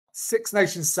Six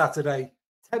Nations Saturday,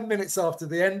 10 minutes after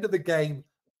the end of the game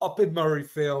up in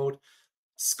Murrayfield,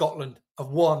 Scotland have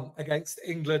won against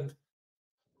England.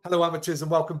 Hello, amateurs,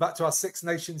 and welcome back to our Six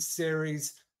Nations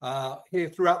series here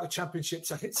throughout the championship.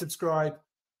 So hit subscribe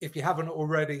if you haven't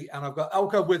already. And I've got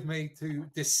Elko with me to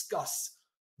discuss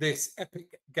this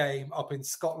epic game up in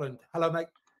Scotland. Hello, mate.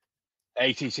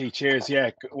 ATC, cheers.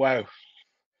 Yeah, wow.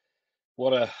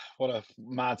 What a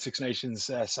mad Six Nations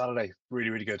Saturday. Really,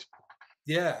 really good.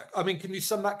 Yeah. I mean, can you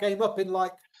sum that game up in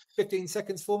like 15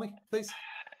 seconds for me, please?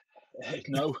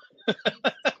 No.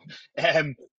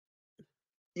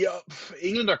 Yeah,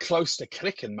 England are close to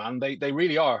clicking, man. They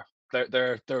really are.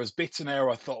 There was bits in there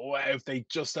where I thought, wow, if they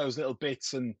just those little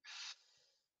bits and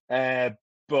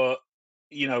but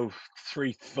you know,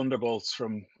 three thunderbolts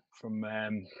from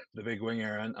the big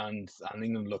winger and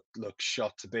England look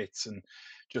shot to bits. And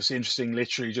just interesting,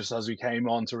 literally just as we came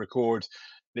on to record,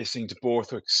 listening to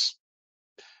Borthwick's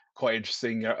quite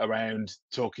interesting around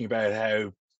talking about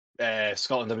how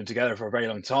Scotland have been together for a very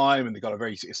long time and they've got a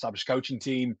very established coaching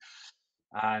team,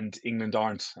 and England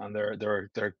aren't, and they're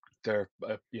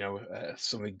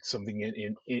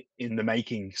something in the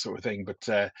making sort of thing.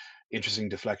 But interesting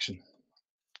deflection.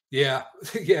 Yeah,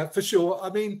 yeah, for sure. I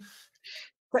mean,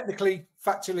 technically,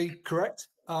 factually correct.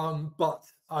 But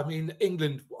I mean,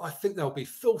 England, I think they'll be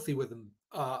filthy with them,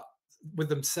 with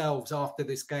themselves after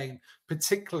this game,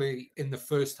 particularly in the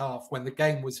first half when the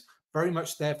game was very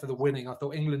much there for the winning. I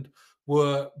thought England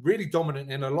were really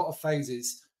dominant in a lot of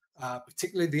phases,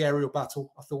 particularly the aerial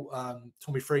battle. I thought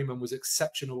Tommy Freeman was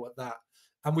exceptional at that.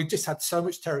 And we just had so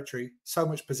much territory, so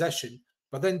much possession,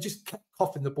 but then just kept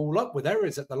coughing the ball up with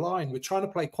errors at the line. We're trying to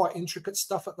play quite intricate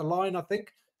stuff at the line, I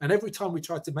think. And every time we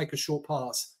tried to make a short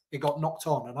pass, it got knocked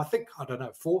on. And I think, I don't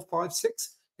know, 4, 5,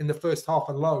 6 in the first half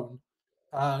alone.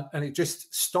 And it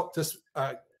just stopped us,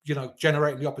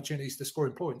 generating the opportunities to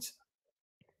scoring points.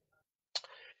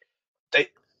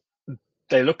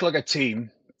 They look like a team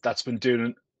that's been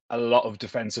doing a lot of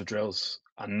defensive drills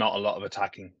and not a lot of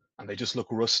attacking. And they just look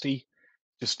rusty,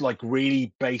 just like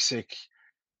really basic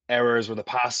errors where the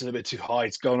pass is a bit too high,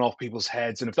 it's going off people's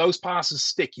heads. And if those passes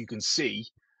stick, you can see,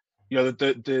 you know,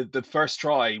 the first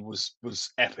try was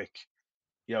epic.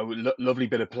 You know, lovely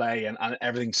bit of play and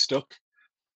everything stuck.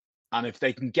 And if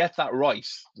they can get that right,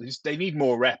 they need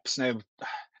more reps. Now,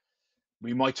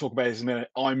 we might talk about this in a minute.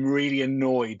 I'm really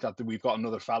annoyed that we've got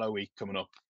another fallow week coming up.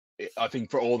 I think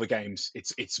for all the games,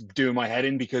 it's doing my head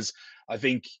in, because I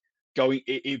think going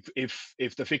if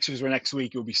the fixtures were next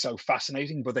week, it would be so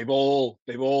fascinating. But they've all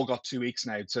got 2 weeks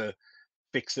now to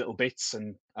fix little bits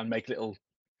and make little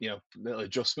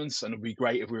adjustments, and it'd be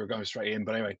great if we were going straight in.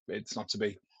 But anyway, it's not to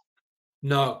be.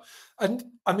 No. And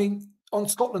I mean, on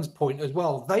Scotland's point as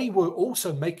well, they were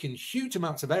also making huge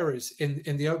amounts of errors in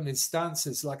the opening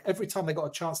stances. Like every time they got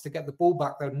a chance to get the ball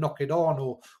back, they'd knock it on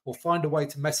or find a way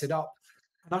to mess it up.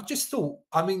 And I just thought,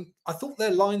 I thought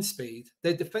their line speed,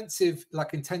 their defensive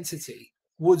intensity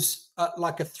was at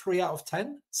like a 3 out of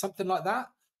 10, something like that.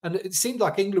 And it seemed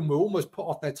like England were almost put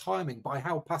off their timing by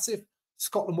how passive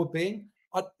Scotland were being.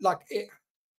 I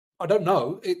don't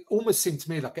know. It almost seemed to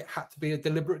me like it had to be a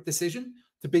deliberate decision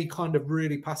to be kind of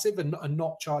really passive and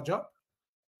not charge up.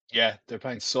 Yeah, they're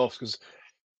playing soft because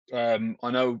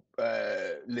I know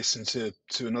listening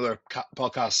to another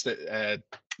podcast that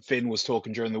Finn was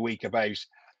talking during the week about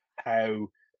how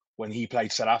when he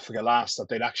played South Africa last, that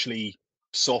they'd actually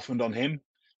softened on him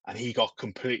and he got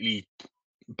completely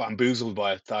bamboozled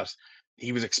by it, that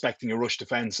he was expecting a rush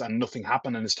defense and nothing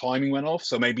happened and his timing went off.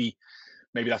 So maybe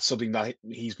that's something that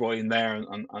he's brought in there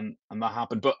and that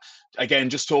happened. But again,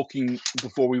 just talking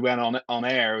before we went on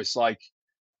air, it's like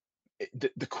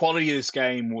the quality of this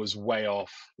game was way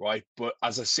off, right? But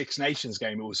as a Six Nations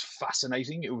game, it was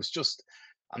fascinating. It was just,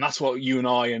 and that's what you and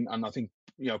I and I think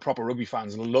proper rugby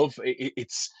fans love.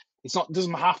 It's not, it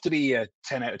doesn't have to be a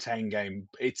 10 out of 10 game.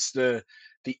 It's the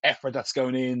effort that's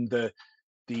going in, the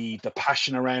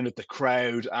passion around it, the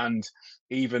crowd, and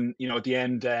even at the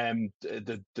end,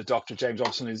 the Dr. James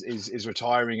Robson is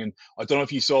retiring, and I don't know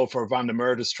if you saw for Van der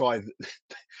Merwe's try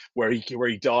where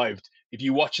he dived. If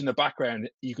you watch in the background,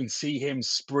 you can see him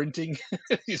sprinting.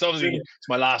 He's obviously, it's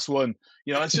my last one.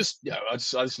 It's just I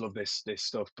just love this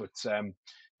stuff. But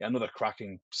another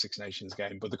cracking Six Nations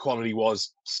game, but the quality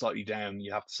was slightly down,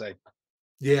 you have to say.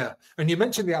 Yeah. And you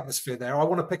mentioned the atmosphere there. I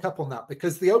want to pick up on that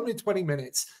because the opening 20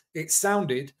 minutes, it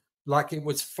sounded like it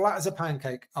was flat as a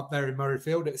pancake up there in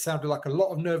Murrayfield. It sounded like a lot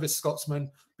of nervous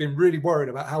Scotsmen being really worried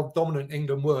about how dominant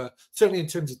England were, certainly in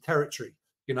terms of territory,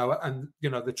 and,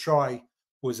 the try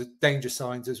was a danger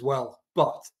signs as well.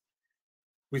 But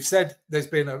we've said there's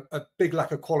been a big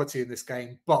lack of quality in this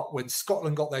game. But when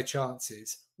Scotland got their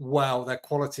chances, wow, their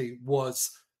quality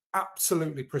was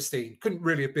absolutely pristine. Couldn't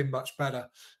really have been much better.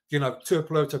 You know,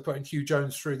 Tuipulotu putting Hugh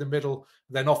Jones through the middle,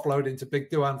 then offloading to Big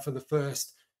Duhan for the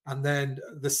first, and then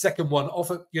the second one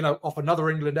off another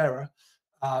England error.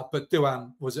 But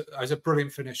Duhan was a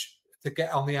brilliant finish to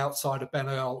get on the outside of Ben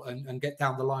Earl and get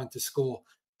down the line to score.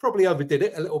 Probably overdid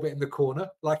it a little bit in the corner.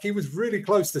 Like, he was really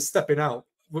close to stepping out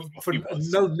for He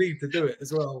was. no need to do it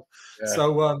as well. Yeah.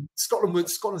 So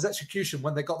Scotland's execution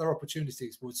when they got their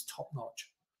opportunities was top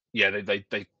notch. Yeah,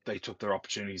 they took their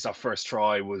opportunities. That first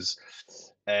try was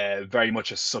very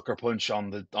much a sucker punch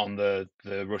on the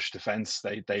rush defense.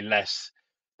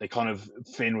 They kind of,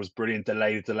 Finn was brilliant,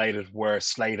 delayed it where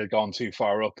Slade had gone too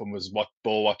far up and was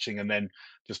ball watching, and then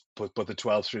just put the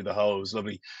 12 through the hole. It was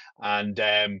lovely. And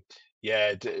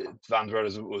yeah, Van der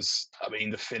Rohe was, I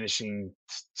mean, the finishing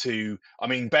to, I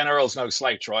mean, Ben Earl's no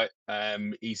slouch, right?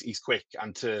 He's quick,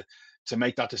 and to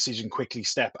make that decision quickly,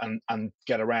 step and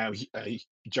get around.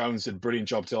 Jones did a brilliant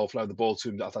job to offload the ball to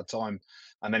him at that time,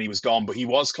 and then he was gone. But he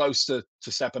was close to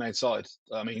stepping outside.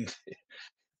 I mean, it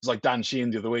was like Dan Sheehan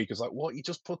the other week. It was like, what? You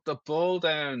just put the ball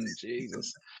down,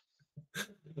 Jesus.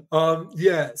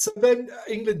 Yeah. So then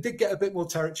England did get a bit more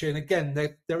territory, and again,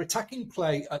 their attacking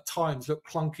play at times looked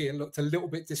clunky. It looked a little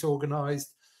bit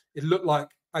disorganised. It looked like,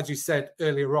 as you said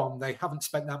earlier on, they haven't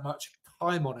spent that much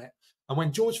time on it. And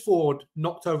when George Ford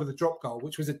knocked over the drop goal,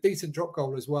 which was a decent drop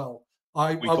goal as well,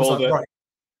 I was like, right.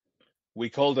 We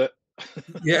called it.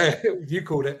 Yeah, you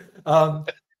called it.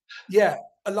 Yeah,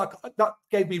 like, that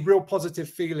gave me real positive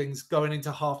feelings going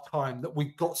into half time that we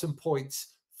got some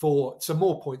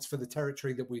more points for the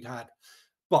territory that we'd had.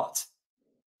 But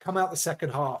come out the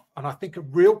second half, and I think a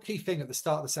real key thing at the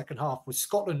start of the second half was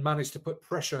Scotland managed to put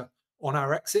pressure on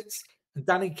our exits, and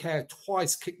Danny Care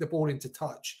twice kicked the ball into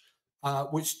touch,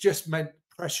 which just meant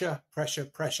pressure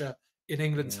in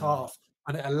England's half,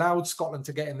 and it allowed Scotland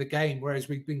to get in the game, whereas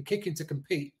we've been kicking to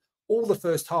compete all the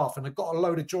first half and had got a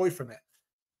load of joy from it.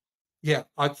 Yeah,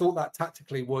 I thought that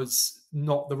tactically was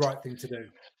not the right thing to do.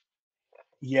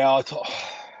 Yeah, I thought,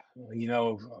 you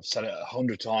know, I've said it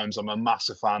 100 times. I'm a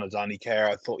massive fan of Danny Care.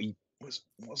 I thought he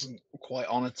wasn't quite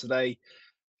on it today,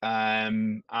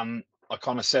 and I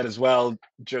kind of said as well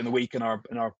during the week in our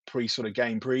pre sort of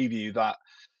game preview that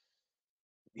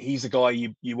he's the guy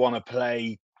you want to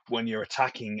play when you're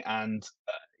attacking, and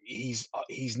he's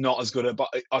not as good at. But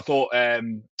I thought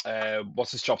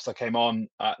what's his chops that came on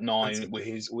at 9 with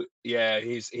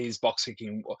his box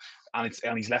kicking,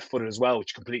 and he's left footed as well,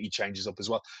 which completely changes up as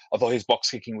well. I thought his box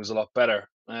kicking was a lot better,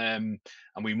 and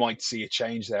we might see a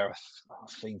change there. I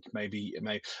think maybe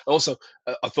also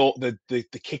I thought the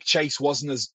kick chase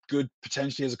wasn't as good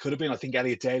potentially as it could have been. I think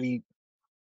Elliot Daly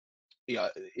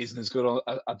isn't as good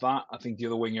at that. I think the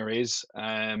other winger is.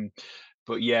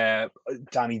 But yeah,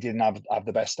 Danny didn't have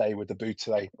the best day with the boot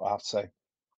today, I have to say.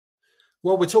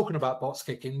 Well, we're talking about box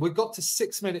kicking. We got to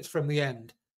 6 minutes from the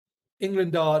end.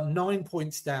 England are 9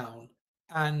 points down,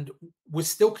 and we're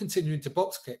still continuing to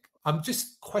box kick. I'm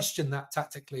just questioning that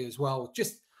tactically as well.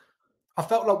 I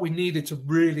felt like we needed to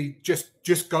really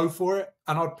just go for it,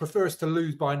 and I'd prefer us to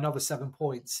lose by another 7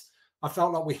 points. I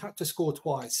felt like we had to score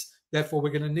twice. Therefore, we're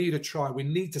going to need a try. We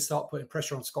need to start putting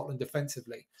pressure on Scotland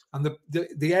defensively. And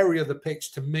the area of the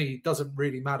pitch, to me, doesn't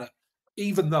really matter.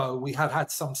 Even though we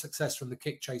had some success from the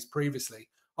kick chase previously,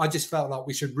 I just felt like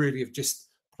we should really have just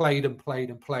played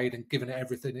and given it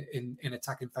everything in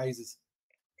attacking phases.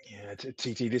 Yeah,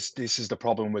 TT, this is the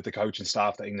problem with the coaching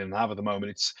staff that England have at the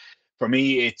moment. It's, for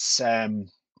me, it's I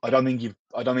don't think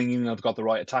England have got the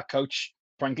right attack coach,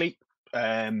 frankly,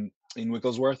 in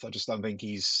Wigglesworth. I just don't think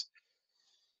he's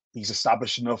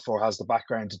established enough or has the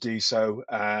background to do so.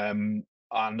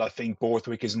 And I think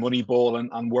Borthwick is moneyball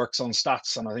and works on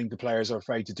stats. And I think the players are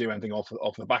afraid to do anything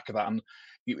off the back of that. And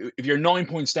if you're 9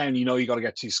 points down, you know you got to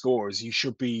get 2 scores. You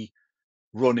should be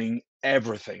running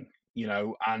everything,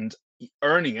 and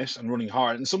earning it and running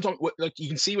hard. And sometimes, like, you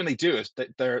can see when they do it, that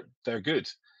they're good.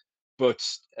 But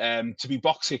to be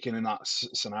box kicking in that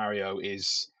scenario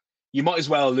is, you might as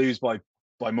well lose by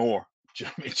more. Do you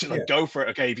know what I mean? Like, go for it.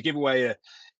 Okay, if you give away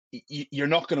you're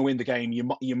not going to win the game.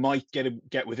 You might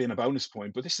get within a bonus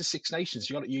point, but this is Six Nations.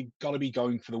 You got to be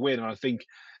going for the win. And I think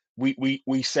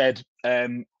we said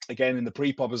again in the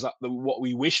pre-pub is that what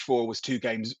we wished for was 2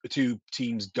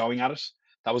 teams going at it.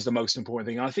 That was the most important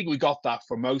thing, and I think we got that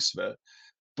for most of it.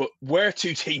 But where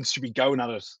 2 teams should be going at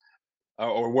it,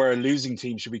 or where a losing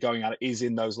team should be going at it, is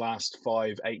in those last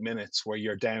 5-8 minutes where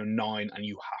you're down 9 and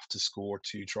you have to score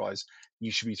 2 tries. You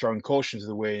should be throwing caution to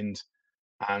the wind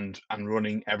and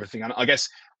running everything. And I guess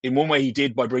in one way he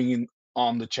did by bringing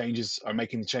on the changes or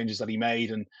making the changes that he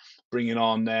made and bringing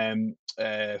on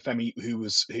Femi,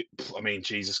 I mean,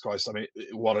 Jesus Christ, I mean,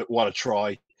 what a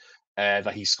try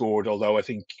that he scored. Although I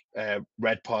think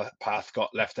Redpath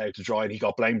got left out to dry and he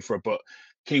got blamed for it, but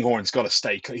Kinghorn's got to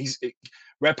stay.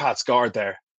 Redpath's guard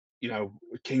there. You know,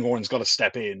 Kinghorn's got to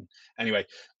step in anyway.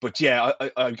 But yeah,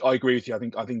 I agree with you.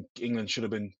 I think England should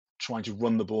have been trying to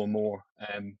run the ball more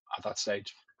at that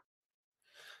stage.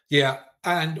 Yeah,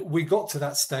 and we got to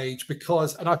that stage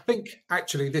because, and I think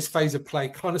actually this phase of play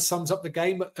kind of sums up the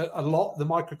game a lot, the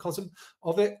microcosm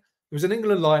of it. It was an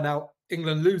England line out.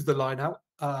 England lose the line out,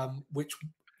 which,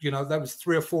 you know, there was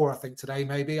 3 or 4, I think, today,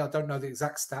 maybe. I don't know the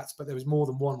exact stats, but there was more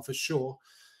than one for sure.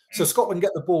 So Scotland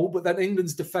get the ball, but then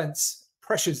England's defence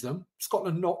pressures them.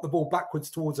 Scotland knock the ball backwards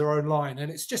towards their own line. And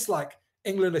it's just like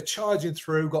England are charging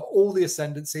through, got all the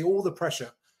ascendancy, all the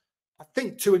pressure. I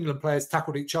think 2 England players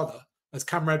tackled each other as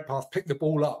Cam Redpath picked the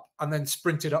ball up and then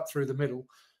sprinted up through the middle,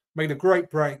 made a great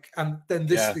break. And then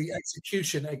the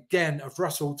execution again of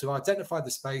Russell to identify the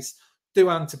space,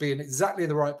 Duhan to be in exactly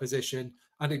the right position.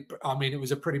 And it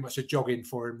was pretty much a jogging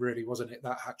for him, really, wasn't it?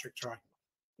 That hat-trick try.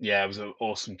 Yeah, it was an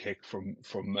awesome kick from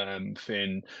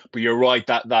Finn. But you're right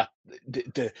that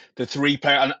the 3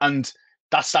 player and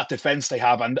that's that defense they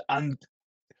have and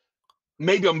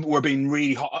maybe we're being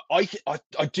really hot.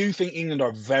 I do think England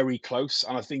are very close,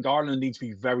 and I think Ireland needs to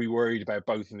be very worried about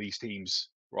both of these teams,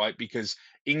 right? Because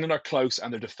England are close,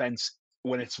 and their defence,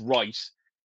 when it's right,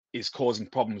 is causing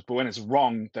problems. But when it's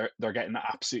wrong, they're getting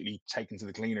absolutely taken to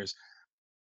the cleaners.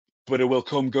 But it will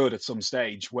come good at some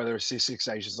stage. Whether it's 6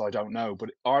 stages, I don't know.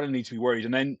 But Ireland need to be worried,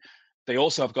 and then they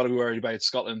also have got to be worried about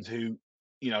Scotland, who,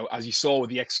 you know, as you saw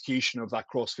with the execution of that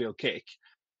crossfield kick,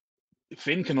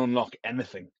 Finn can unlock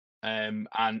anything. And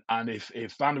if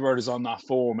Van der Voort is on that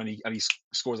form and he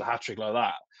scores a hat trick like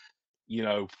that, you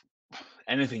know,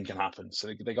 anything can happen. So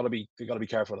they got to be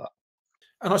careful of that.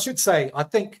 And I should say, I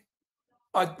think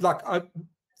I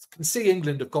can see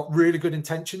England have got really good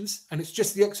intentions, and it's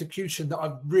just the execution that I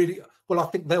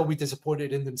think they'll be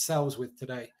disappointed in themselves with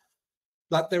today.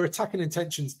 Like, their attacking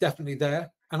intentions definitely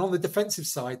there, and on the defensive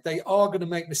side, they are going to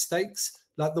make mistakes.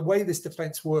 Like, the way this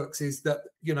defense works is that,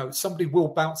 you know, somebody will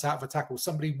bounce out of a tackle,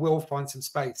 somebody will find some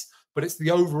space, but it's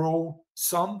the overall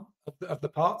sum of the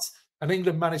parts. And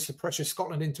England managed to pressure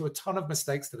Scotland into a ton of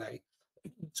mistakes today,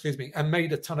 and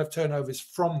made a ton of turnovers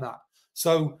from that.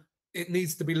 So it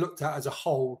needs to be looked at as a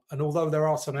whole. And although there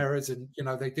are some errors and, you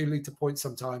know, they do lead to points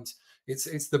sometimes,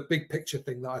 it's the big picture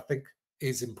thing that I think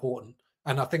is important.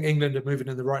 And I think England are moving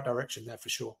in the right direction there for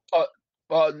sure.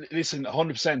 Listen,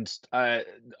 100%.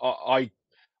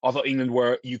 I thought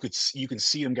England you can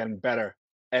see them getting better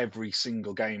every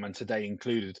single game, and today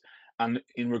included. And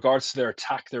in regards to their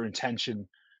attack, their intention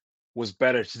was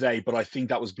better today, but I think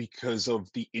that was because of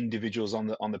the individuals on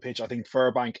the pitch. I think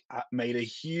Furbank made a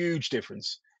huge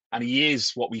difference, and he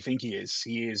is what we think he is.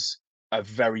 He is a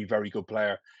very, very good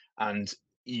player, and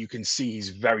you can see he's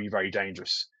very, very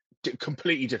dangerous.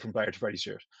 Completely different player to Freddie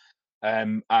Stewart.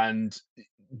 And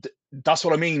that's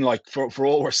what I mean. Like, for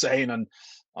all we're saying, and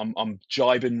I'm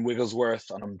jibing Wigglesworth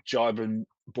and I'm jibing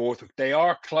Borthwick, they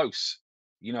are close.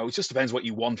 You know, it just depends what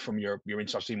you want from your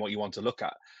international team, what you want to look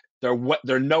at.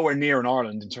 They're nowhere near in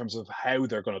Ireland in terms of how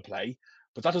they're going to play,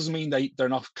 but that doesn't mean they're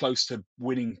not close to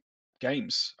winning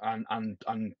games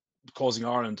and causing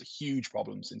Ireland huge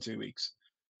problems in 2 weeks,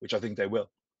 which I think they will.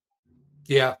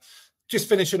 Yeah. Just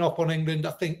finishing up on England,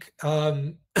 I think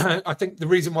I think the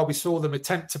reason why we saw them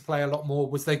attempt to play a lot more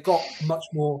was they got much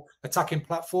more attacking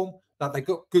platform. That they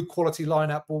got good quality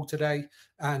line-out ball today,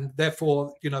 and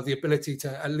therefore, you know, the ability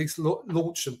to at least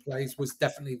launch some plays was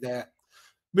definitely there.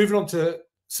 Moving on to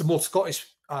some more Scottish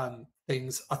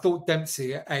things, I thought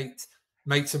Dempsey at 8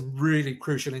 made some really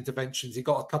crucial interventions. He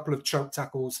got a couple of choke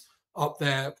tackles up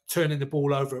there, turning the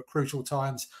ball over at crucial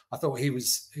times. I thought he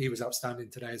was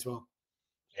outstanding today as well.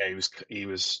 Yeah, he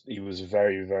was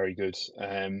very, very good.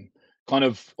 Kind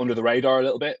of under the radar a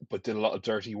little bit, but did a lot of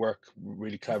dirty work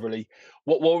really cleverly.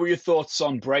 What were your thoughts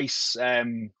on Brace?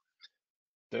 We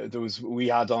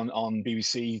had on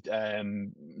BBC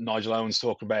Nigel Owens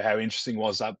talking about how interesting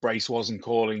was that Brace wasn't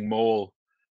calling Maul,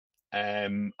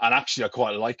 and actually I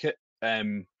quite like it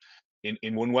in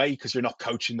one way, because you're not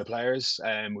coaching the players,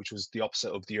 which was the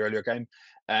opposite of the earlier game.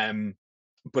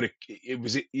 But it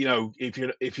was, you know, if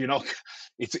you're not,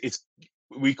 it's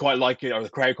we quite like it, or the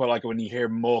crowd quite like it when you hear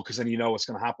more, because then you know what's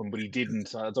going to happen. But he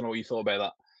didn't. I don't know what you thought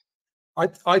about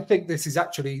that. I think this is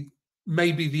actually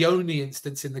maybe the only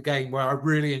instance in the game where I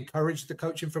really encouraged the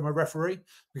coaching from a referee,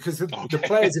 because the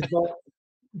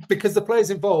players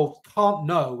involved can't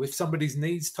know if somebody's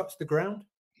knees touch the ground.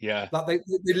 Yeah. Like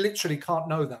they literally can't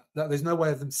know that. There's no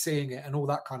way of them seeing it and all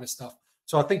that kind of stuff.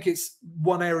 So I think it's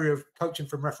one area of coaching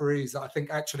from referees that I think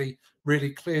actually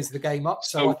really clears the game up.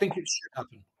 So I So think it should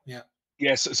happen. Yeah.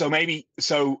 yes, so maybe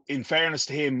so in fairness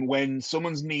to him, when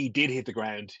someone's knee did hit the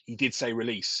ground, he did say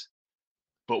release.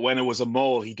 But when it was a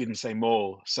maul, he didn't say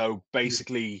maul. So Yeah.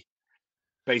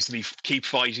 basically keep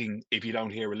fighting if you don't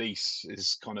hear release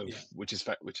is kind of Yeah. which is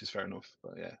fair enough.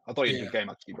 But yeah, I thought you had a Yeah. good game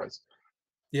actually, Bryce.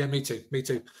 Yeah, me too. Me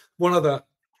too. One other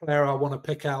player I want to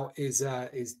pick out is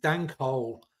Dan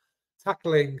Cole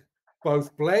tackling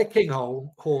both Blair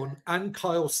Kinghorn and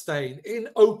Kyle Stain in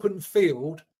open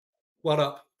field. Well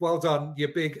up. Well done, you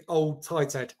big old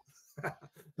tight head.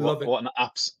 Love it.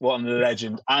 What an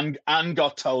legend, and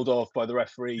got told off by the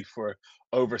referee for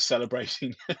over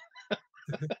celebrating,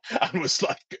 and was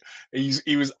like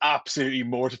he was absolutely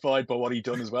mortified by what he'd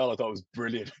done as well. I thought it was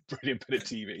brilliant bit of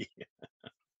TV.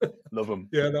 Love him.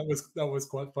 Yeah, that was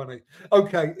quite funny.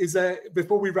 Okay, is there,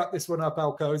 before we wrap this one up,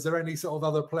 Elko, is there any sort of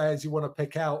other players you want to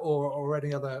pick out, or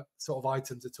any other sort of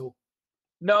items at all?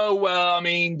 No, well, I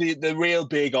mean the real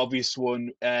big obvious one,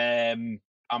 and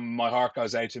my heart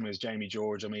goes out to him, is Jamie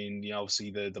George. I mean, you know, obviously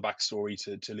the backstory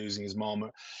to losing his mom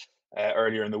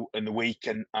earlier in the week,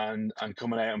 and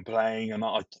coming out and playing, and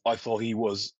I thought he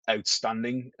was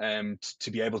outstanding.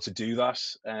 To be able to do that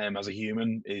as a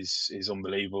human is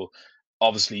unbelievable.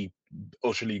 Obviously,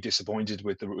 utterly disappointed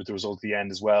with the result at the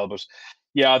end as well, but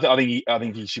yeah, I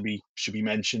think he should be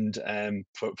mentioned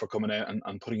for coming out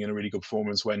and putting in a really good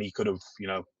performance when he could have, you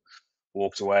know,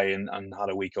 walked away and had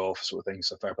a week off, sort of thing.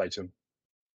 So fair play to him.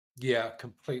 Yeah,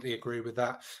 completely agree with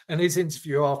that. And his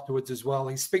interview afterwards as well,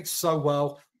 he speaks so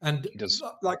well, and He does.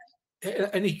 like,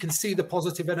 and he can see the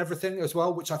positive and everything as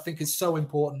well, which I think is so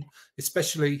important,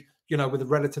 especially, you know, with a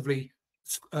relatively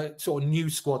sort of new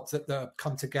squad that have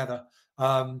come together.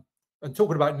 And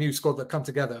talking about new squad that come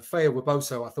together, Faya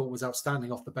Waboso, I thought, was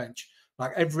outstanding off the bench.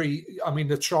 Like I mean,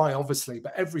 the try obviously,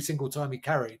 but every single time he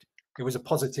carried, it was a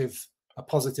positive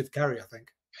carry, I think.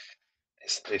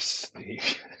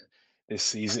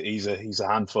 This he's a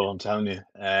handful, I'm telling you.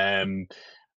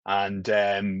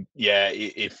 Yeah,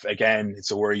 if again it's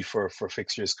a worry for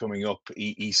fixtures coming up.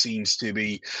 He seems to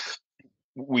be.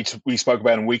 We spoke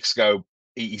about him weeks ago.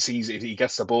 He seems, if he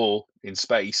gets the ball in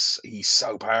space, he's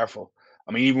so powerful.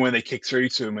 I mean, even when they kicked through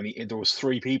to him and there was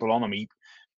three people on him,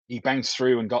 he bounced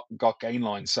through and got gain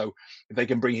line. So if they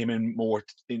can bring him in more,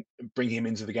 bring him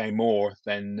into the game more,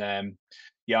 then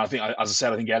yeah, I think, as I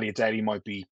said, I think Elliot Daly might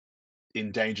be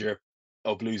in danger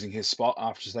of losing his spot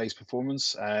after today's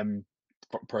performance,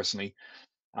 personally,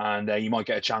 and you might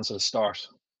get a chance at a start,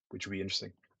 which would be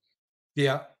interesting.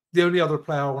 Yeah. The only other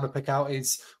player I want to pick out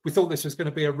is, we thought this was going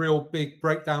to be a real big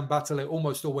breakdown battle. It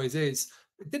almost always is.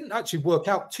 It didn't actually work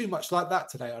out too much like that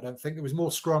today, I don't think. It was more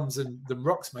scrums than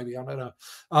rocks, maybe. I don't know.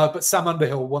 But Sam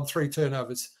Underhill won 3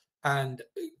 turnovers and,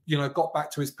 you know, got back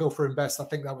to his pilfering best. I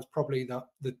think that was probably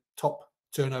the top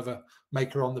turnover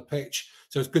maker on the pitch.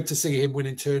 So it's good to see him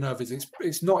winning turnovers.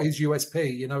 It's not his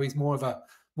USP, you know. He's more of a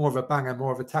banger,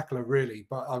 more of a tackler, really.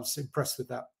 But I was impressed with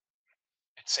that.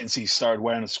 Since he started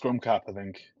wearing a scrum cap, I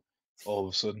think all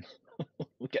of a sudden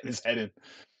getting his head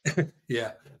in.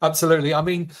 Yeah, absolutely. I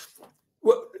mean,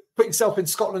 put yourself in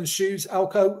Scotland's shoes,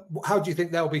 Elko. How do you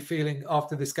think they'll be feeling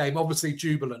after this game? Obviously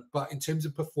jubilant, but in terms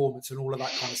of performance and all of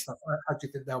that kind of stuff, how do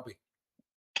you think they'll be?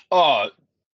 Oh,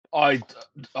 I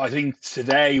think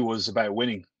today was about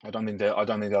winning. I don't think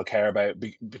they'll care about,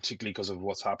 particularly because of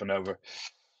what's happened over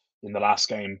in the last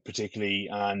game, particularly,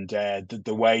 and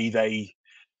the way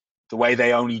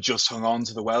they only just hung on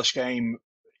to the Welsh game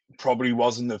probably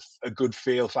wasn't a good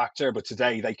feel factor. But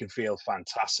today they can feel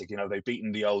fantastic. You know, they've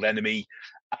beaten the old enemy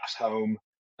at home.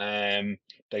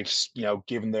 They've, you know,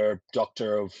 given their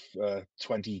doctor of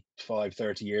 25,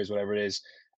 30 years, whatever it is,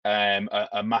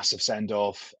 a massive send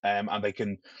off, and they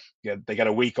can, you know, they get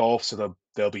a week off, so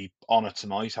they'll be on it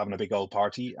tonight, having a big old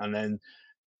party, and then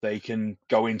they can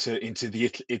go into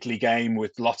the Italy game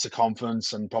with lots of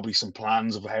confidence and probably some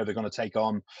plans of how they're going to take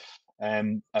on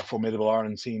a formidable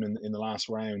Ireland team in the last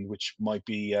round, which might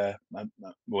be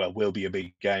will be a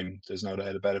big game. There's no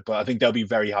doubt about it. But I think they'll be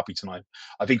very happy tonight.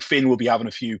 I think Finn will be having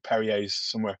a few Perriers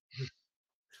somewhere.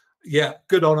 Yeah,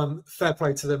 good on them. Fair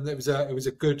play to them. It was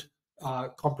a good,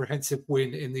 comprehensive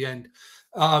win in the end.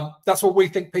 That's what we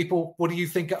think, people. What do you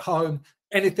think at home?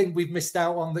 Anything we've missed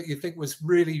out on that you think was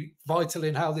really vital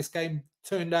in how this game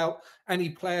turned out? Any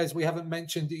players we haven't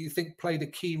mentioned that you think played a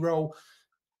key role?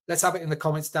 Let's have it in the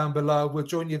comments down below. We'll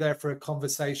join you there for a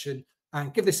conversation,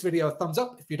 and give this video a thumbs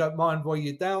up if you don't mind while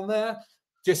you're down there.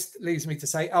 Just leaves me to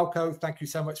say, Elko, thank you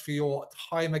so much for your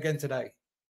time again today.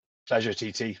 Pleasure,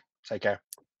 TT. Take care.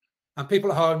 And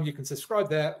people at home, you can subscribe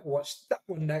there, watch that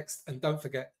one next, and don't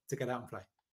forget to get out and play.